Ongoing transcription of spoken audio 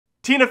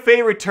Tina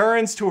Fey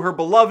returns to her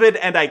beloved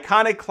and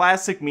iconic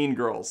classic Mean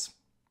Girls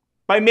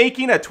by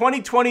making a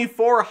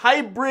 2024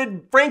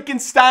 hybrid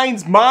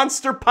Frankenstein's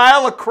monster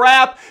pile of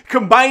crap,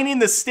 combining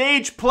the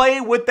stage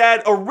play with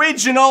that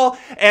original,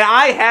 and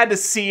I had to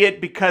see it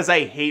because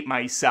I hate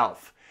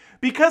myself.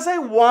 Because I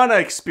want to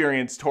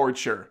experience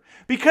torture.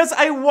 Because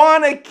I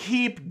want to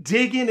keep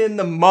digging in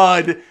the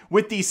mud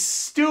with these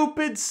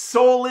stupid,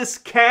 soulless,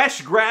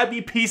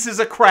 cash-grabby pieces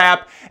of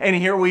crap, and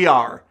here we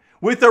are,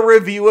 with a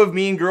review of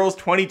Mean Girls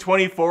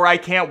 2024 I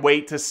can't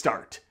wait to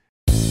start.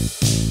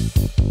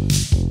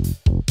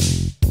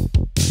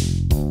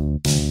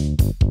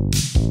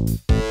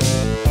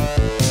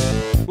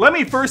 Let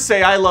me first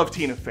say I love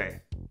Tina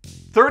Fey.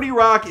 30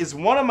 Rock is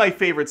one of my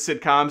favorite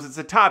sitcoms. It's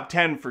a top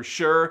 10 for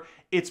sure.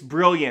 It's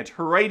brilliant.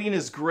 Her writing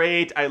is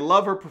great. I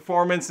love her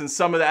performance and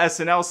some of the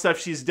SNL stuff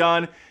she's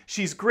done.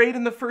 She's great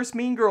in the first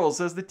Mean Girls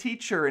as the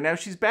teacher, and now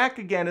she's back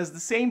again as the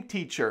same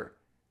teacher.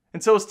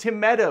 And so is Tim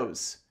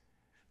Meadows.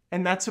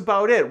 And that's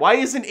about it. Why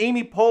isn't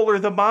Amy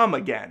Poehler the mom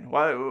again?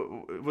 Why,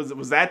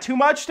 was that too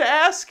much to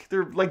ask?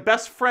 They're like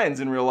best friends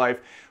in real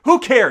life. Who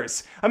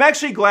cares? I'm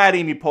actually glad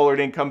Amy Poehler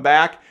didn't come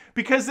back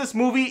because this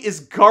movie is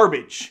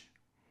garbage.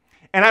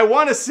 And I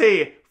want to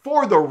say,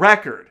 for the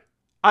record,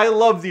 I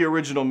love the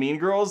original Mean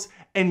Girls.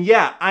 And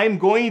yeah, I'm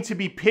going to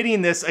be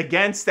pitting this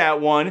against that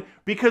one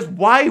because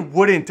why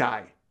wouldn't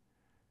I?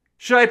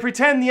 Should I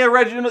pretend the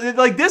original,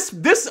 like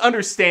this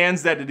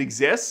understands that it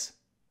exists.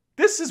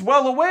 This is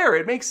well aware.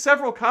 It makes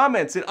several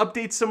comments. It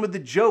updates some of the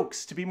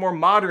jokes to be more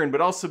modern, but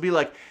also be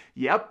like,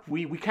 yep,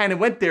 we kind of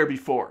went there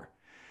before.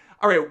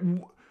 All right,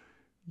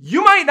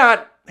 you might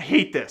not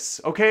hate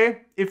this,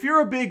 okay? If you're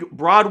a big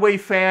Broadway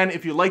fan,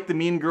 if you like the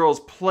Mean Girls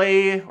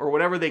play or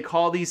whatever they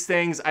call these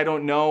things, I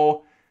don't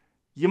know,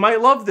 you might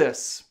love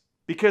this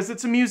because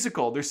it's a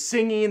musical. There's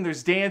singing,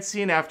 there's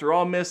dancing. After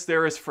all, miss,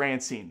 there is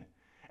Francine.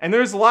 And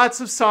there's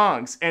lots of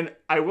songs. And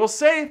I will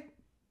say,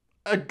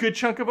 a good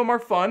chunk of them are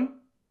fun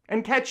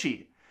and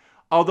catchy,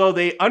 although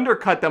they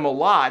undercut them a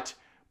lot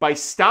by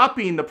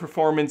stopping the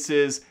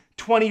performances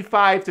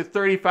 25 to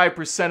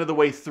 35% of the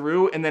way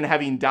through and then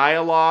having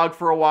dialogue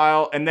for a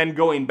while and then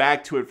going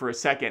back to it for a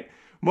second.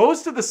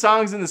 Most of the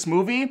songs in this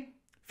movie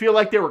feel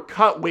like they were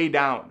cut way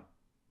down.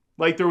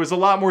 Like there was a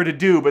lot more to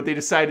do, but they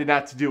decided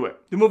not to do it.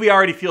 The movie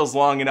already feels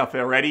long enough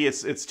already.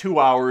 It's 2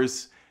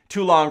 hours,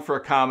 too long for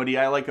a comedy.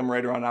 I like them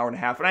right around an hour and a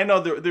half. And I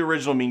know the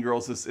original Mean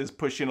Girls is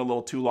pushing a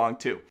little too long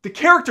too. The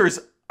characters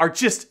are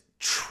just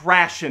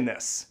trash in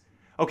this.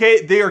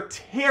 Okay, they are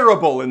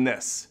terrible in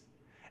this.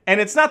 And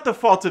it's not the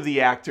fault of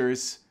the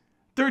actors.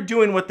 They're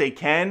doing what they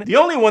can. The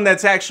only one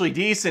that's actually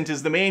decent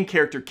is the main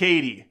character,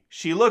 Katie.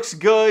 She looks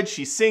good,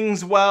 she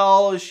sings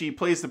well, she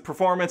plays the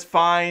performance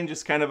fine,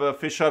 just kind of a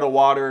fish out of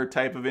water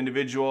type of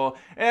individual.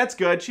 And that's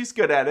good, she's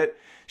good at it.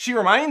 She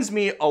reminds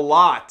me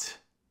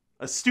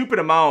a stupid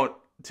amount,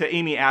 to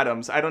Amy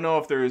Adams. I don't know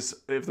if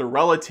they're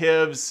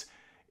relatives,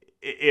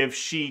 if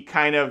she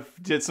kind of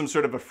did some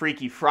sort of a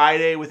Freaky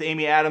Friday with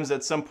Amy Adams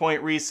at some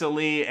point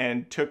recently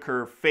and took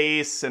her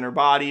face and her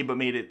body but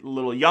made it a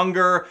little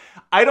younger.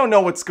 I don't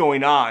know what's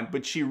going on,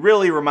 but she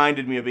really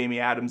reminded me of Amy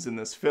Adams in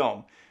this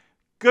film.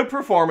 Good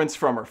performance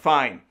from her,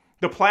 fine.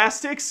 The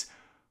plastics,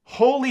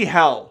 holy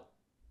hell.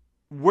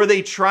 Were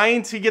they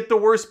trying to get the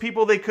worst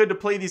people they could to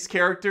play these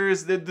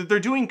characters? They're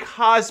doing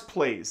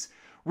cosplays.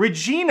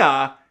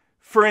 Regina,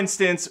 for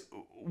instance,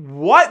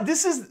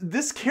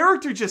 this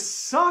character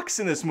just sucks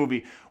in this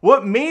movie.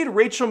 What made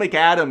Rachel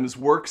McAdams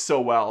work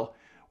so well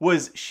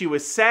was she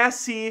was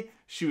sassy,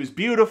 she was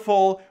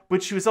beautiful,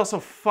 but she was also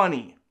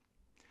funny.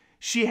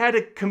 She had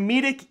a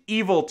comedic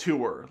evil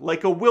to her,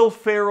 like a Will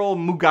Ferrell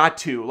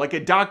Mugatu, like a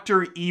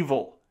Dr.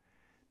 Evil.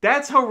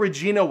 That's how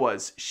Regina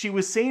was. She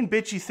was saying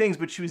bitchy things,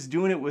 but she was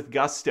doing it with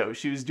gusto.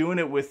 She was doing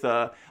it with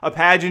a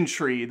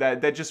pageantry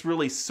that just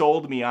really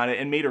sold me on it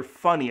and made her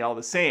funny all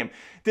the same.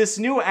 This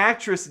new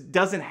actress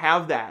doesn't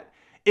have that.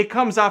 It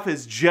comes off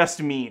as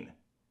just mean.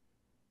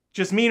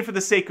 Just mean for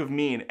the sake of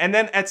mean. And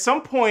then at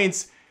some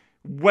points,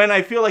 when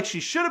I feel like she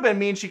should have been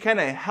mean, she kind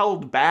of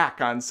held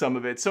back on some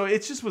of it. So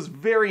it just was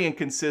very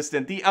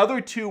inconsistent. The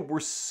other two were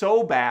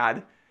so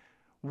bad.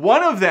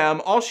 One of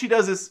them, all she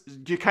does is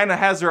she kind of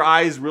has her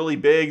eyes really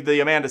big.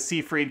 The Amanda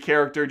Seyfried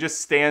character just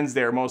stands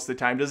there most of the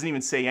time, doesn't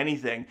even say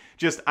anything.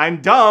 Just,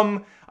 I'm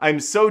dumb. I'm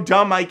so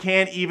dumb I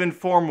can't even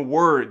form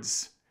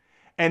words.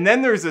 And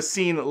then there's a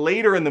scene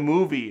later in the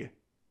movie,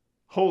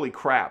 holy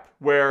crap,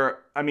 where,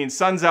 I mean,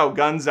 sun's out,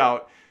 guns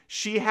out.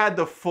 She had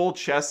the full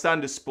chest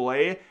on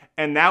display,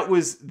 and that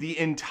was the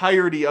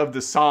entirety of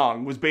the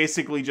song, was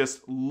basically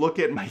just, look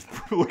at my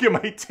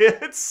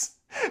tits.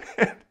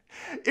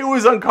 It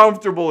was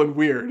uncomfortable and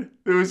weird.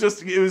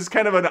 It was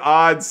kind of an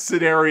odd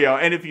scenario.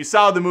 And if you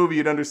saw the movie,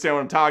 you'd understand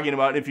what I'm talking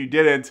about. And if you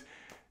didn't,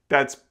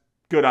 that's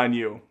good on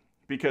you.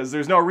 Because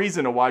there's no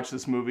reason to watch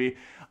this movie.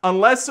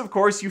 Unless, of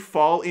course, you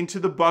fall into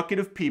the bucket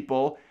of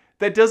people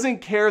that doesn't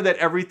care that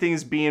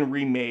everything's being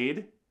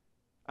remade.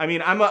 I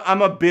mean,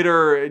 I'm a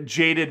bitter,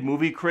 jaded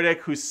movie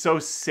critic who's so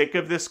sick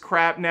of this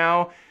crap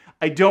now.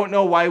 I don't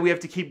know why we have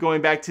to keep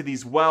going back to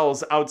these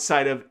wells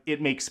outside of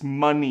it makes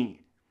money.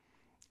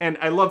 And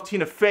I love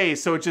Tina Fey,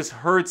 so it just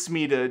hurts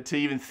me to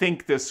even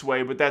think this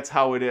way, but that's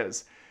how it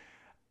is.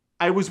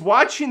 I was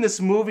watching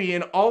this movie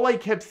and all I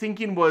kept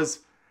thinking was,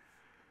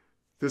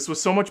 this was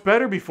so much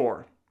better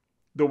before.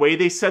 The way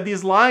they said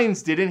these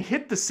lines didn't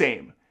hit the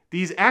same.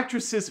 These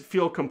actresses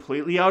feel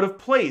completely out of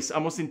place,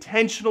 almost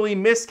intentionally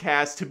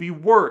miscast to be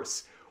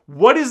worse.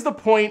 What is the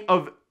point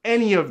of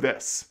any of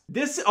this?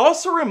 This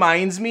also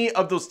reminds me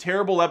of those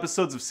terrible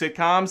episodes of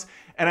sitcoms,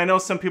 and I know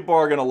some people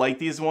are going to like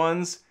these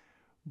ones,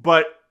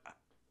 but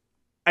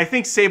I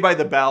think Saved by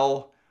the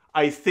Bell,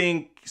 I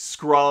think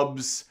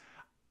Scrubs,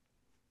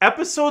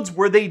 episodes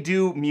where they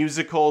do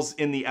musicals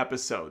in the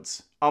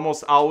episodes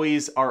almost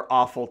always are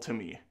awful to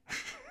me.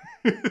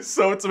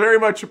 So it's very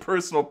much a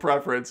personal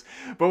preference.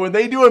 But when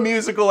they do a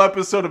musical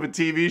episode of a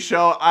TV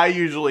show, I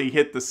usually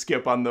hit the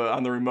skip on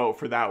the remote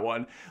for that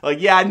one. Like,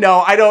 yeah,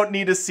 no, I don't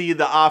need to see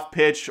the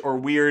off-pitch or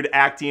weird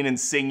acting and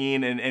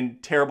singing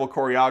and terrible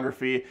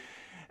choreography.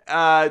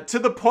 To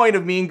the point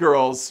of Mean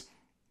Girls,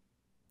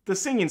 the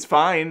singing's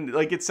fine.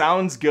 Like, it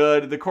sounds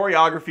good. The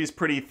choreography's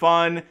pretty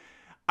fun.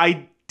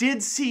 I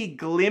did see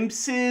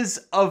glimpses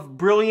of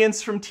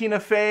brilliance from Tina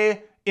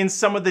Fey in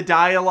some of the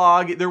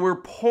dialogue. There were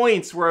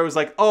points where I was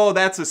like, oh,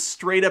 that's a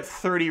straight up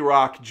 30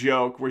 Rock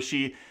joke where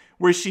she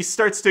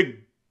starts to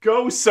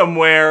go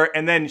somewhere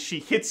and then she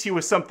hits you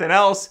with something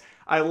else.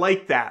 I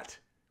like that.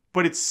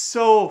 But it's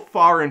so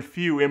far and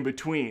few in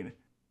between.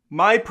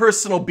 My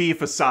personal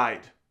beef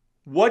aside,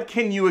 what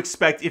can you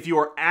expect if you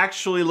are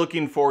actually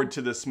looking forward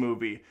to this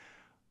movie?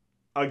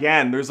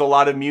 Again, there's a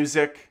lot of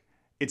music.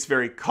 It's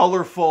very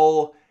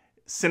colorful.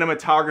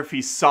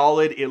 Cinematography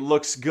solid. It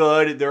looks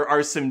good. There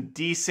are some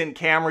decent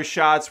camera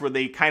shots where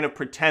they kind of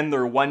pretend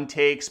they're one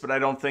takes, but I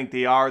don't think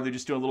they are. They're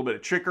just doing a little bit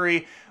of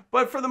trickery.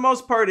 But for the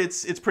most part,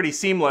 it's pretty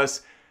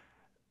seamless.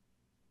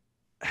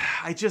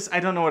 I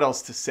don't know what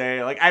else to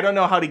say. Like, I don't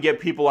know how to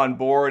get people on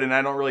board, and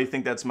I don't really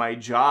think that's my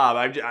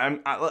job.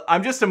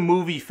 I'm just a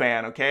movie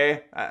fan,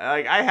 okay?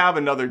 I have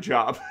another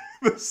job.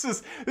 This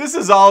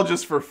is all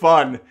just for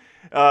fun.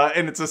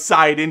 And it's a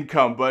side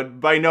income,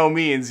 but by no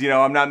means,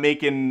 I'm not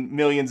making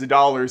millions of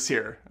dollars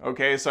here,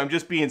 okay? So I'm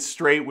just being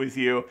straight with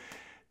you.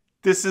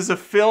 This is a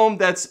film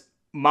that's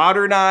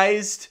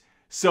modernized,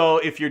 so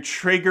if you're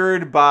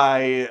triggered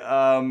by,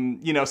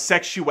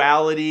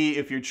 sexuality,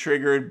 if you're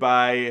triggered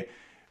by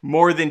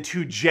more than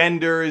two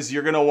genders,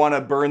 you're going to want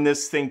to burn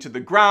this thing to the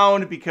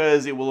ground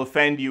because it will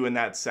offend you in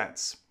that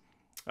sense.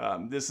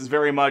 This is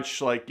very much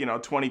like,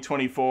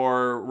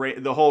 2024,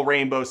 the whole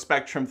rainbow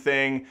spectrum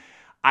thing.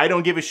 I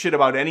don't give a shit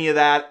about any of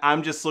that.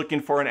 I'm just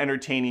looking for an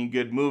entertaining,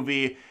 good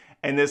movie.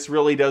 And this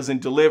really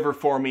doesn't deliver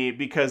for me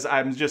because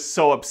I'm just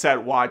so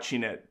upset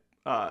watching it.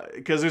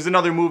 Because there's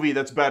another movie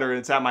that's better and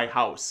it's at my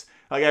house.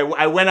 Like,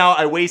 I went out,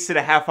 I wasted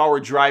a half hour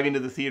driving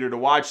to the theater to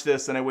watch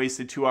this, and I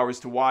wasted 2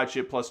 hours to watch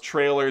it, plus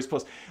trailers,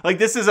 plus... Like,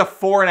 this is a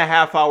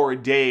 4.5 hour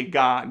day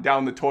gone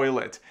down the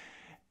toilet.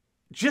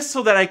 Just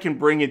so that I can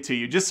bring it to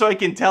you. Just so I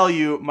can tell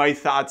you my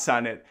thoughts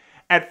on it.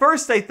 At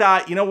first, I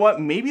thought, you know what,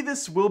 maybe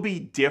this will be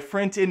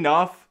different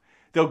enough.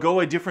 They'll go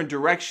a different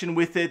direction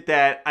with it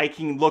that I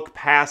can look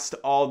past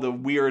all the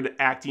weird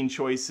acting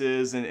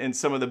choices and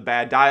some of the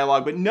bad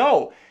dialogue. But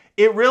no,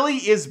 it really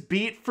is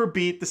beat for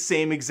beat the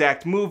same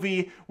exact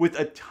movie with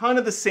a ton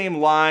of the same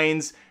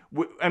lines.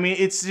 I mean,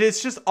 it's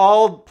just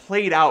all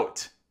played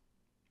out.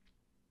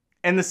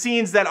 And the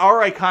scenes that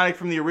are iconic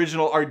from the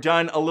original are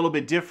done a little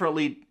bit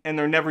differently, and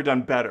they're never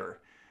done better.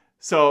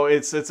 So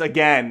it's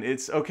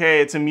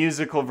okay, it's a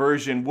musical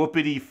version.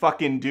 Whoopity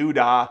fucking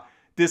doodah.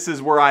 This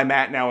is where I'm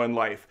at now in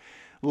life.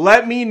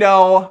 Let me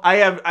know.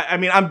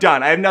 I'm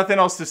done. I have nothing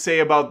else to say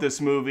about this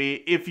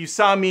movie. If you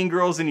saw Mean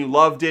Girls and you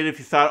loved it, if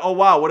you thought, oh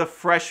wow, what a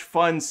fresh,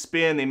 fun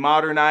spin. They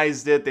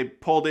modernized it. They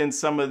pulled in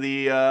some of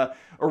the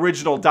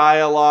original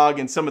dialogue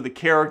and some of the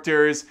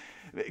characters.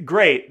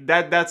 Great.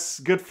 That's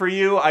good for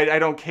you. I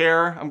don't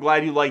care. I'm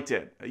glad you liked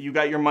it. You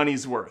got your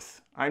money's worth.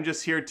 I'm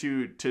just here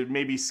to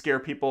maybe scare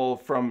people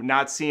from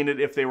not seeing it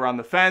if they were on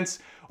the fence,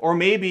 or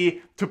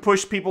maybe to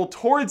push people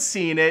towards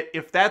seeing it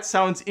if that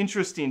sounds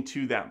interesting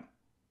to them.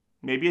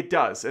 Maybe it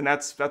does, and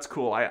that's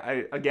cool.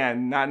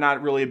 Again,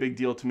 not really a big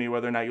deal to me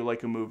whether or not you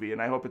like a movie,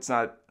 and I hope it's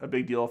not a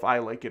big deal if I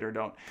like it or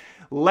don't.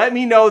 Let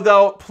me know,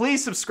 though.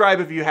 Please subscribe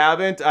if you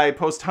haven't. I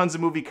post tons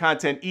of movie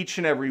content each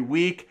and every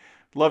week.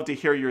 Love to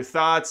hear your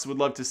thoughts. Would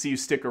love to see you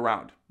stick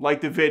around.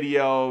 Like the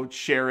video,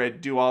 share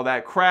it, do all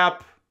that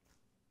crap.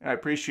 I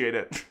appreciate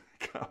it.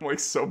 I'm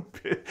so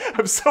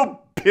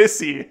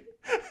pissy.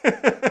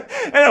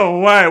 I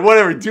don't want it.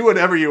 Whatever. Do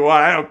whatever you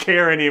want. I don't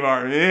care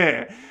anymore.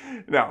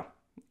 No,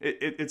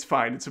 it's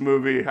fine. It's a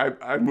movie.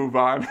 I move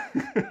on.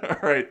 All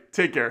right.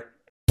 Take care.